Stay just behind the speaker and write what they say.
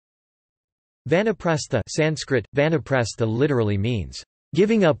Vanaprastha Sanskrit, Vanaprastha literally means,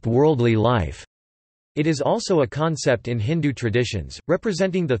 "...giving up worldly life." It is also a concept in Hindu traditions,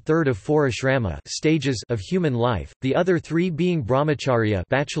 representing the third of four ashrama stages of human life, the other three being brahmacharya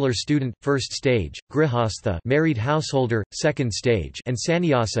bachelor student, first stage, grihastha married householder, second stage, and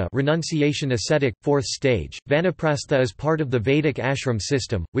sannyasa renunciation ascetic, fourth stage. Vanaprastha is part of the Vedic ashram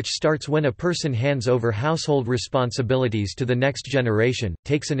system, which starts when a person hands over household responsibilities to the next generation,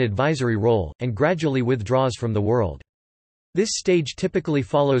 takes an advisory role, and gradually withdraws from the world. This stage typically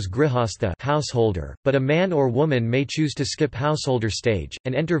follows grihastha householder, but a man or woman may choose to skip householder stage,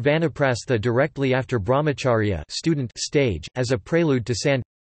 and enter vanaprastha directly after brahmacharya student stage, as a prelude to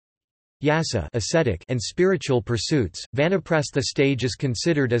sannyasa ascetic and spiritual pursuits. Vanaprastha stage is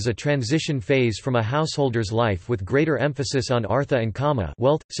considered as a transition phase from a householder's life with greater emphasis on artha and kama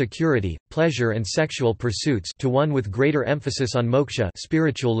wealth, security, pleasure and sexual pursuits to one with greater emphasis on moksha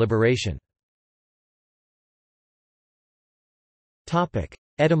spiritual liberation.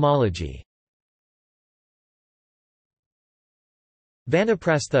 Etymology.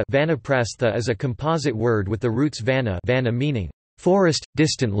 Vanaprastha is a composite word with the roots vana meaning forest,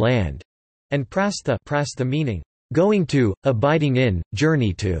 distant land, and prastha meaning going to, abiding in,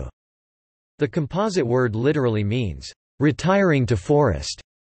 journey to. The composite word literally means retiring to forest.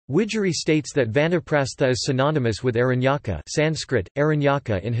 Widgery states that Vanaprastha is synonymous with Aranyaka Sanskrit,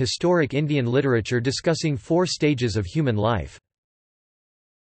 Aranyaka in historic Indian literature discussing four stages of human life.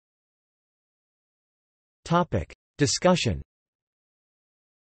 Discussion.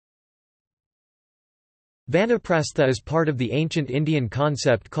 Vanaprastha is part of the ancient Indian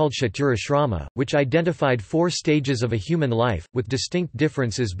concept called Chaturashrama, which identified four stages of a human life, with distinct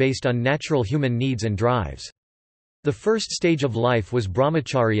differences based on natural human needs and drives. The first stage of life was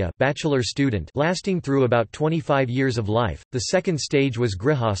brahmacharya bachelor student lasting through about 25 years of life, the second stage was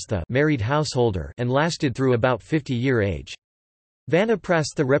grihastha married householder and lasted through about 50-year age.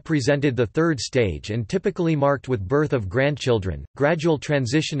 Vanaprastha represented the third stage and typically marked with birth of grandchildren, gradual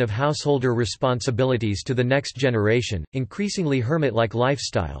transition of householder responsibilities to the next generation, increasingly hermit-like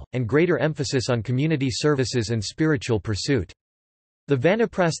lifestyle, and greater emphasis on community services and spiritual pursuit. The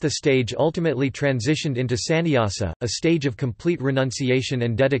Vanaprastha stage ultimately transitioned into sannyasa, a stage of complete renunciation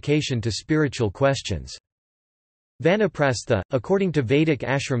and dedication to spiritual questions. Vanaprastha, according to Vedic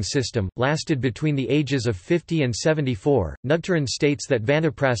ashram system, lasted between the ages of 50 and 74. Nugtaran states that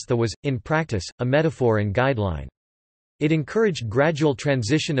Vanaprastha was, in practice, a metaphor and guideline. It encouraged gradual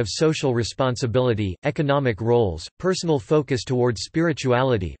transition of social responsibility, economic roles, personal focus towards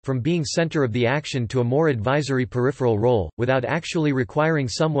spirituality, from being center of the action to a more advisory peripheral role, without actually requiring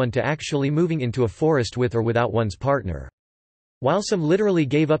someone to actually moving into a forest with or without one's partner. While some literally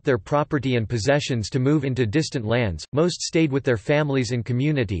gave up their property and possessions to move into distant lands, most stayed with their families and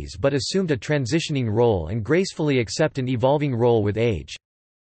communities but assumed a transitioning role and gracefully accept an evolving role with age.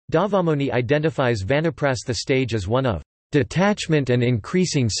 Davamoni identifies Vanaprastha stage as one of detachment and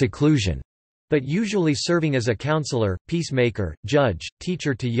increasing seclusion, but usually serving as a counselor, peacemaker, judge,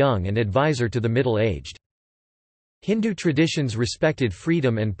 teacher to young and advisor to the middle-aged. Hindu traditions respected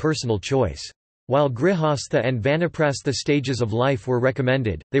freedom and personal choice. While grihastha and vanaprastha stages of life were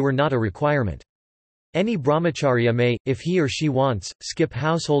recommended, they were not a requirement. Any brahmacharya may, if he or she wants, skip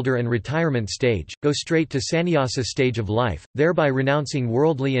householder and retirement stage, go straight to sannyasa stage of life, thereby renouncing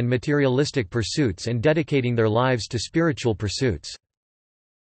worldly and materialistic pursuits and dedicating their lives to spiritual pursuits.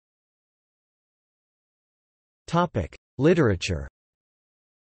 Literature.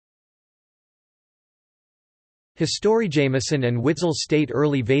 Historiejameson and Witzel state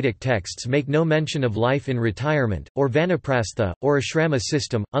early Vedic texts make no mention of life in retirement, or vanaprastha, or ashrama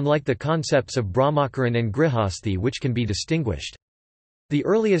system, unlike the concepts of brahmacharan and grihasthi which can be distinguished. The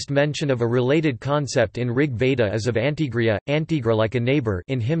earliest mention of a related concept in Rig Veda is of Antigriya, Antigra like a neighbor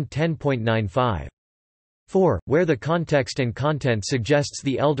in hymn 10.95. 4, where the context and content suggests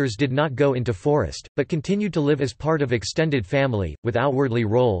the elders did not go into forest, but continued to live as part of extended family, with outwardly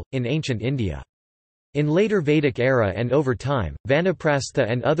role, in ancient India. In later Vedic era and over time, vanaprastha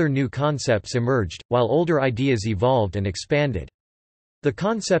and other new concepts emerged, while older ideas evolved and expanded. The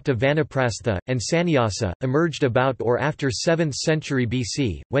concept of vanaprastha, and sannyasa, emerged about or after 7th century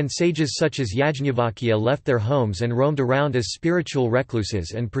BC, when sages such as Yajnavalkya left their homes and roamed around as spiritual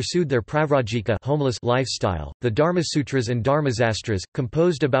recluses and pursued their pravrajika homeless lifestyle. The Dharmasutras and Dharmasastras,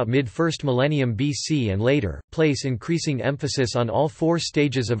 composed about mid-1st millennium BC and later, place increasing emphasis on all four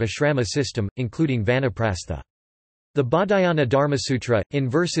stages of ashrama system, including vanaprastha. The Baudhayana Dharmasutra, in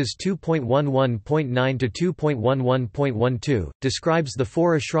verses 2.11.9 to 2.11.12, describes the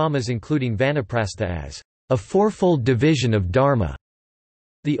four ashramas including vanaprastha as a fourfold division of dharma.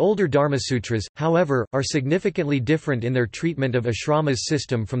 The older Dharmasutras, however, are significantly different in their treatment of ashrama's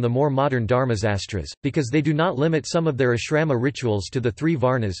system from the more modern Dharmasastras, because they do not limit some of their ashrama rituals to the three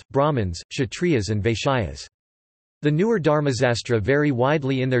varnas, Brahmins, Kshatriyas and Vaishyas. The newer Dharmasastra vary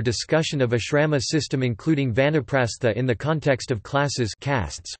widely in their discussion of ashrama system, including Vanaprastha in the context of classes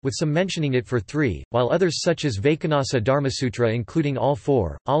castes, with some mentioning it for three, while others such as Vaikanasa Dharmasutra including all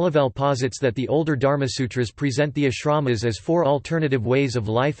four. Olivel posits that the older Dharmasutras present the ashramas as four alternative ways of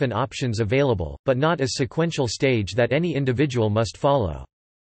life and options available, but not as sequential stage that any individual must follow.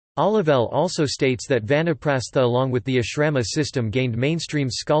 Olivel also states that Vanaprastha along with the ashrama system gained mainstream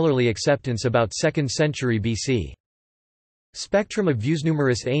scholarly acceptance about 2nd century BC. Spectrum of views.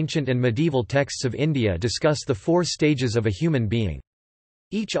 Numerous ancient and medieval texts of India discuss the four stages of a human being.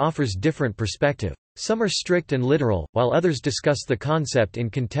 Each offers different perspective. Some are strict and literal, while others discuss the concept in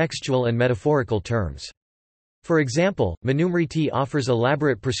contextual and metaphorical terms. For example, Manusmriti offers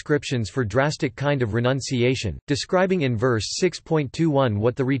elaborate prescriptions for drastic kind of renunciation, describing in verse 6.21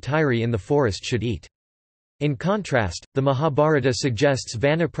 what the retiree in the forest should eat. In contrast, the Mahabharata suggests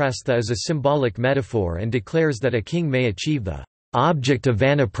Vanaprastha as a symbolic metaphor and declares that a king may achieve the object of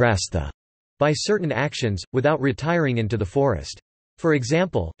Vanaprastha by certain actions, without retiring into the forest. For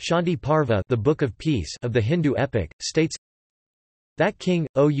example, Shanti Parva, the Book of Peace of the Hindu epic, states, "That king,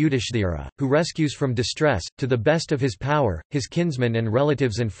 O Yudhishthira, who rescues from distress, to the best of his power, his kinsmen and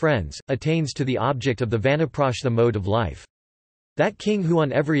relatives and friends, attains to the object of the Vanaprastha mode of life. That king who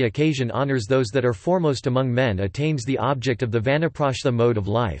on every occasion honors those that are foremost among men attains the object of the Vanaprastha mode of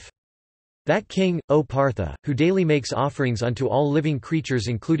life. That king, O Partha, who daily makes offerings unto all living creatures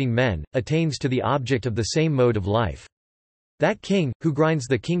including men, attains to the object of the same mode of life. That king, who grinds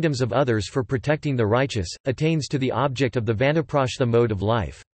the kingdoms of others for protecting the righteous, attains to the object of the Vanaprastha mode of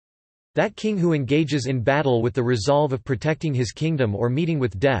life. That king who engages in battle with the resolve of protecting his kingdom or meeting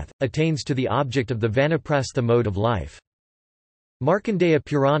with death, attains to the object of the Vanaprastha mode of life." Markandeya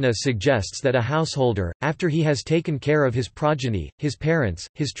Purana suggests that a householder, after he has taken care of his progeny, his parents,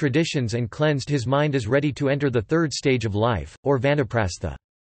 his traditions and cleansed his mind, is ready to enter the third stage of life, or Vanaprastha.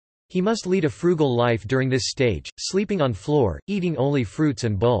 He must lead a frugal life during this stage, sleeping on floor, eating only fruits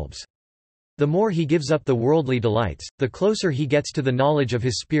and bulbs. The more he gives up the worldly delights, the closer he gets to the knowledge of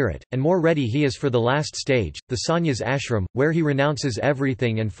his spirit, and more ready he is for the last stage, the sannyas ashram, where he renounces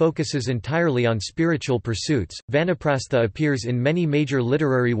everything and focuses entirely on spiritual pursuits. Vanaprastha appears in many major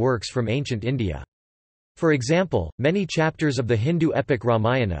literary works from ancient India. For example, many chapters of the Hindu epic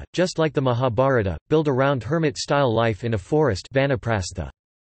Ramayana, just like the Mahabharata, build around hermit-style life in a forest Vanaprastha.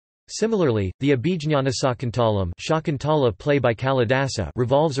 Similarly, the Abhijñanasakuntalam Shakuntala play by Kalidasa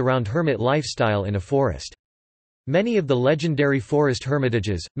revolves around hermit lifestyle in a forest. Many of the legendary forest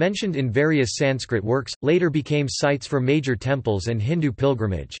hermitages, mentioned in various Sanskrit works, later became sites for major temples and Hindu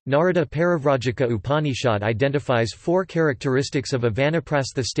pilgrimage. Narada Parivrajaka Upanishad identifies four characteristics of a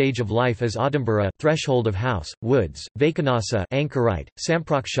Vanaprastha stage of life as Adambara, threshold of house, woods, Vaikanasa, anchorite,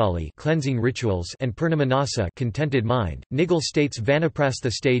 Samprakshali, cleansing rituals, and Purnamanasa, contented mind. Niggle states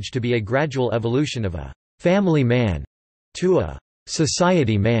Vanaprastha stage to be a gradual evolution of a family man to a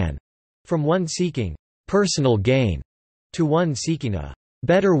society man, from one seeking personal gain to one seeking a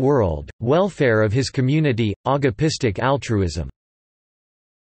better world, welfare of his community, agapistic altruism.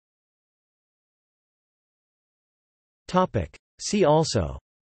 See also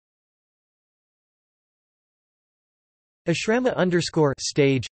Ashrama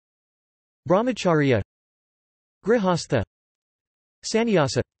 _stage, Brahmacharya, Grihastha,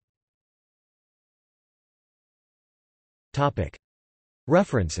 Sannyasa.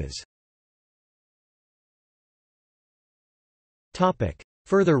 References.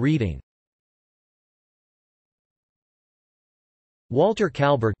 Further reading. Walter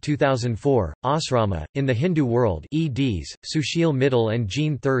Kalbert 2004, Asrama, in the Hindu World eds, Sushil Mittal and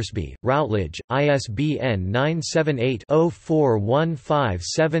Jean Thursby, Routledge, ISBN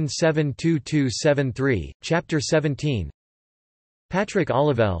 978-0415772273, Chapter 17. Patrick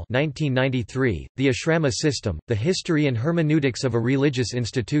Olivelle 1993, The Ashrama System, The History and Hermeneutics of a Religious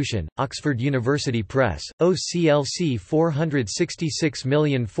Institution, Oxford University Press, OCLC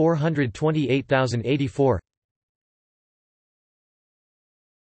 466428084.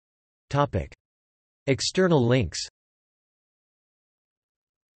 External links.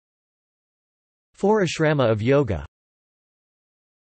 4 Ashrama of Yoga